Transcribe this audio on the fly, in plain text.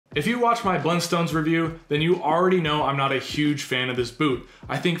If you watch my Blundstones review, then you already know I'm not a huge fan of this boot.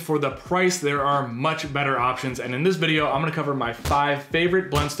 I think for the price, there are much better options, and in this video, I'm gonna cover my 5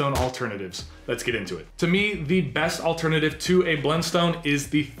 favorite Blundstone alternatives. Let's get into it. To me, the best alternative to a Blundstone is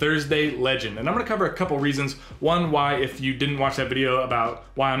the Thursday Legend, and I'm gonna cover a couple reasons. One, why, if you didn't watch that video about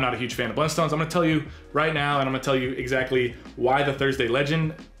why I'm not a huge fan of Blundstones, I'm gonna tell you right now, and I'm gonna tell you exactly why the Thursday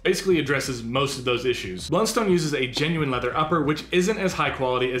Legend basically addresses most of those issues. Blundstone uses a genuine leather upper, which isn't as high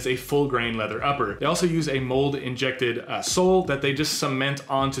quality as a full grain leather upper. They also use a mold injected sole that they just cement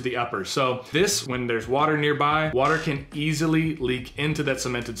onto the upper. So this, when there's water nearby, water can easily leak into that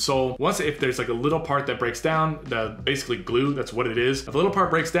cemented sole. If there's like a little part that breaks down, the basically glue, that's what it is. If a little part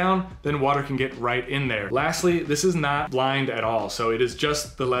breaks down, then water can get right in there. Lastly, this is not lined at all. So it is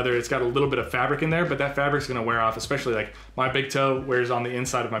just the leather. It's got a little bit of fabric in there, but that fabric's gonna wear off, especially like my big toe wears on the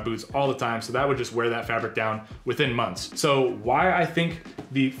inside of my boots all the time, so that would just wear that fabric down within months. So why I think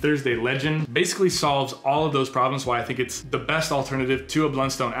the Thursday Legend basically solves all of those problems, why I think it's the best alternative to a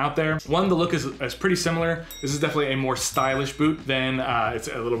Blundstone out there. One, the look is pretty similar. This is definitely a more stylish boot than, it's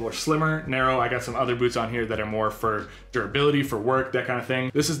a little more slimmer, narrow. I got some other boots on here that are more for durability, for work, that kind of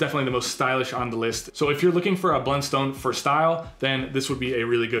thing. This is definitely the most stylish on the list. So if you're looking for a Blundstone for style, then this would be a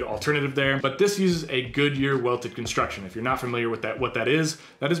really good alternative there. But this uses a Goodyear welted construction. If you're not familiar with what that is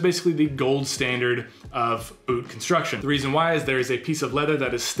basically the gold standard of boot construction. The reason why is there is a piece of leather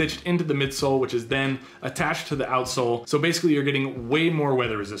that is stitched into the midsole, which is then attached to the outsole. So basically you're getting way more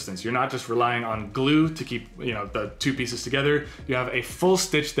weather resistance. You're not just relying on glue to keep, the two pieces together. You have a full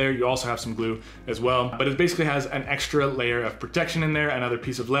stitch there. You also have some glue as well, but it basically has an extra layer of protection in there, another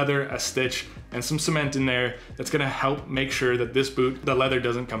piece of leather, a stitch, and some cement in there that's gonna help make sure that this boot, the leather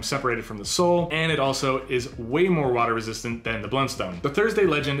doesn't come separated from the sole, and it also is way more water resistant than the Blundstone. The Thursday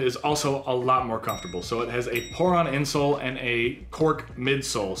Legend is also a lot more comfortable. So it has a pour-on insole and a cork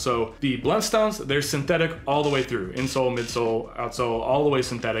midsole. So the Blundstones, they're synthetic all the way through. Insole, midsole, outsole, all the way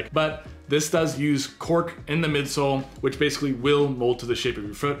synthetic. But this does use cork in the midsole, which basically will mold to the shape of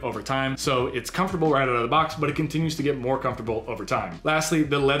your foot over time. So it's comfortable right out of the box, but it continues to get more comfortable over time. Lastly,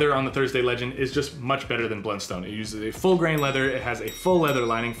 the leather on the Thursday Legend is just much better than Blundstone. It uses a full grain leather. It has a full leather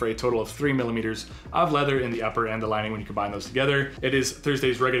lining for a total of 3 millimeters of leather in the upper and the lining when you combine those together. It is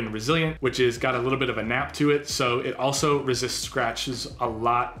Thursday's rugged and resilient, which is got a little bit of a nap to it. So it also resists scratches a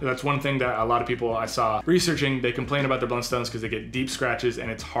lot. That's one thing that a lot of people I saw researching, they complain about their Blundstones because they get deep scratches and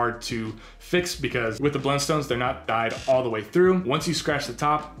it's hard to fix because with the Blundstones, they're not dyed all the way through. Once you scratch the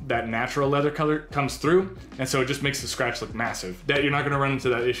top, that natural leather color comes through, and so it just makes the scratch look massive. That you're not gonna run into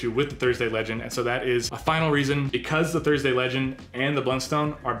that issue with the Thursday Legend, and so that is a final reason, because the Thursday Legend and the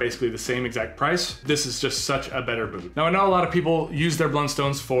Blundstone are basically the same exact price, this is just such a better boot. Now I know a lot of people use their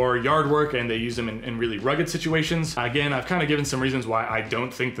Blundstones for yard work and they use them in really rugged situations. Again, I've kind of given some reasons why I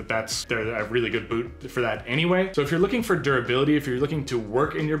don't think that they're a really good boot for that anyway. So if you're looking for durability, if you're looking to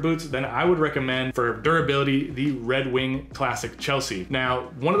work in your boots, then I would recommend for durability the Red Wing Classic Chelsea.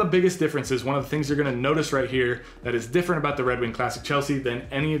 Now, one of the biggest differences, one of the things you're gonna notice right here that is different about the Red Wing Classic Chelsea than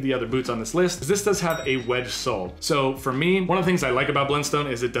any of the other boots on this list is this does have a wedge sole. So for me, one of the things I like about Blundstone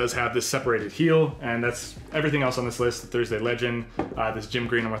is it does have this separated heel, and that's everything else on this list. The Thursday Legend, this Gym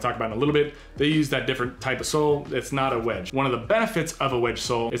Green I'm gonna talk about in a little bit, they use that different type of sole. It's not a wedge. One of the benefits of a wedge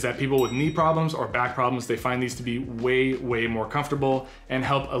sole is that people with knee problems or back problems, they find these to be way, way more comfortable and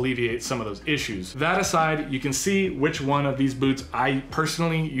help alleviate some of those issues. That aside, you can see which one of these boots I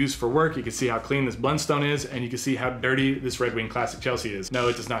personally use for work. You can see how clean this Blundstone is, and you can see how dirty this Red Wing Classic Chelsea is. No,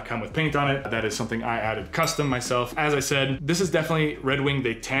 it does not come with paint on it. That is something I added custom myself. As I said, this is definitely Red Wing.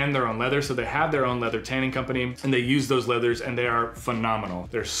 They tan their own leather, so they have their own leather tanning company, and they use those leathers, and they are phenomenal.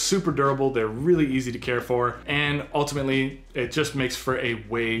 They're super durable. They're really easy to care for, and ultimately, it just makes for a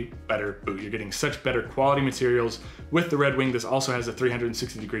way better boot. You're getting such better quality materials with the Red Wing. This also has a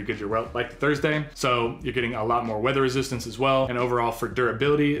 360-degree Goodyear welt like the Thursday, so you're getting a lot more weather resistance as well. And overall, for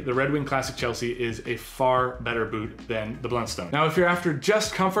durability, the Red Wing Classic Chelsea is a far better boot than the Blundstone. Now, if you're after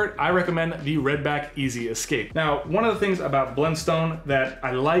just comfort, I recommend the Redback Easy Escape. Now, one of the things about Blundstone that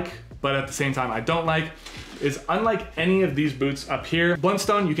I like, but at the same time I don't like, is unlike any of these boots up here,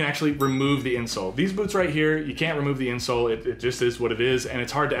 Blundstone, you can actually remove the insole. These boots right here, you can't remove the insole. It just is what it is, and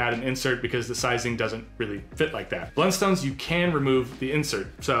it's hard to add an insert because the sizing doesn't really fit like that. Blundstones, you can remove the insert.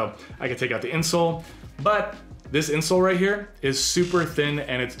 So I can take out the insole, but this insole right here is super thin,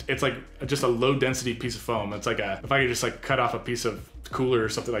 and it's like just a low density piece of foam. It's like if I could just like cut off a piece of cooler or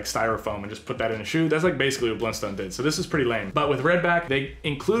something like styrofoam and just put that in a shoe. That's like basically what Blundstone did. So this is pretty lame. But with Redback, they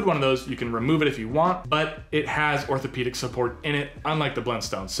include one of those. You can remove it if you want, but it has orthopedic support in it, unlike the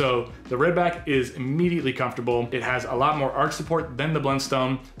Blundstone. So the Redback is immediately comfortable. It has a lot more arch support than the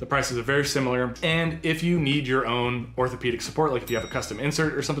Blundstone. The prices are very similar. And if you need your own orthopedic support, like if you have a custom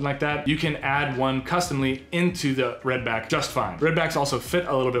insert or something like that, you can add one customly into the Redback just fine. Redbacks also fit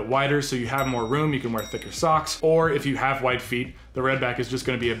a little bit wider, so you have more room. You can wear thicker socks, or if you have wide feet, the Redback is just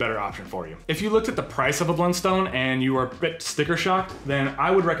gonna be a better option for you. If you looked at the price of a Blundstone and you are a bit sticker shocked, then I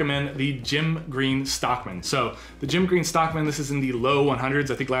would recommend the Green Stockman. So the Green Stockman, this is in the low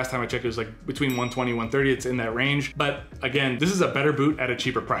 100s. I think last time I checked it was like between 120, 130, it's in that range. But again, this is a better boot at a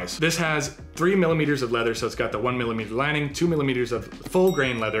cheaper price. This has 3 millimeters of leather, so it's got the 1 millimeter lining, 2 millimeters of full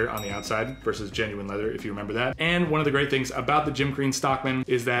grain leather on the outside versus genuine leather, if you remember that. And one of the great things about the Green Stockman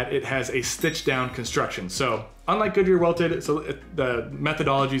is that it has a stitched down construction. So unlike Goodyear welted, so the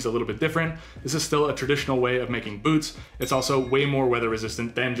methodology is a little bit different. This is still a traditional way of making boots. It's also way more weather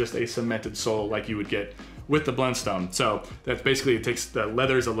resistant than just a cemented sole like you would get with the Blundstone. So that's basically, it takes the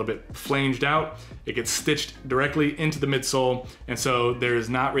leathers a little bit flanged out, it gets stitched directly into the midsole, and so there's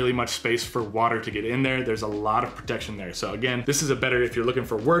not really much space for water to get in there. There's a lot of protection there. So again, this is a better, if you're looking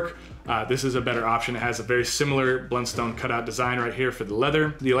for work, this is a better option. It has a very similar Blundstone cutout design right here for the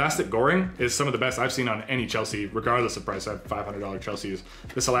leather. The elastic goring is some of the best I've seen on any Chelsea, regardless of price. I have $500 Chelsea's.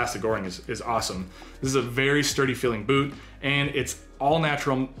 This elastic goring is awesome. This is a very sturdy feeling boot, and it's all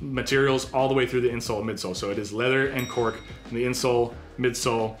natural materials all the way through the insole, midsole. So it is leather and cork in the insole,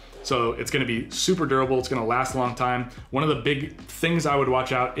 midsole. So it's gonna be super durable. It's gonna last a long time. One of the big things I would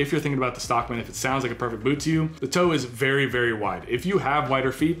watch out if you're thinking about the Stockman, if it sounds like a perfect boot to you, the toe is very, very wide. If you have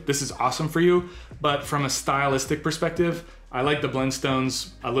wider feet, this is awesome for you. But from a stylistic perspective, I like the Blundstones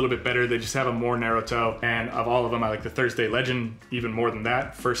a little bit better. They just have a more narrow toe. And of all of them, I like the Thursday Legend even more than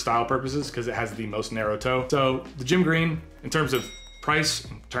that for style purposes, because it has the most narrow toe. So the Green, in terms of price,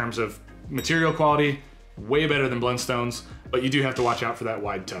 in terms of material quality, way better than Blundstones, but you do have to watch out for that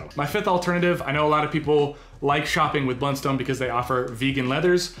wide toe. My fifth alternative, I know a lot of people like shopping with Blundstone because they offer vegan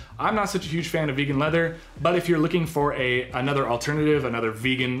leathers. I'm not such a huge fan of vegan leather, but if you're looking for another alternative, another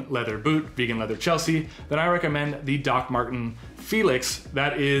vegan leather boot, vegan leather Chelsea, then I recommend the Doc Marten Felix.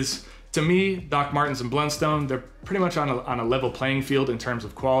 That is, to me, Doc Martens and Blundstone, they're pretty much on a level playing field in terms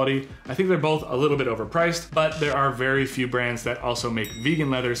of quality. I think they're both a little bit overpriced, but there are very few brands that also make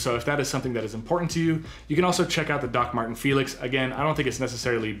vegan leather. So if that is something that is important to you, you can also check out the Doc Marten Felix. Again, I don't think it's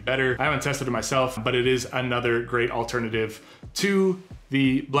necessarily better. I haven't tested it myself, but it is another great alternative to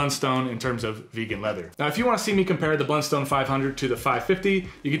the Blundstone in terms of vegan leather. Now, if you want to see me compare the Blundstone 500 to the 550,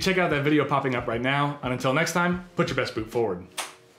 you can check out that video popping up right now. And until next time, put your best boot forward.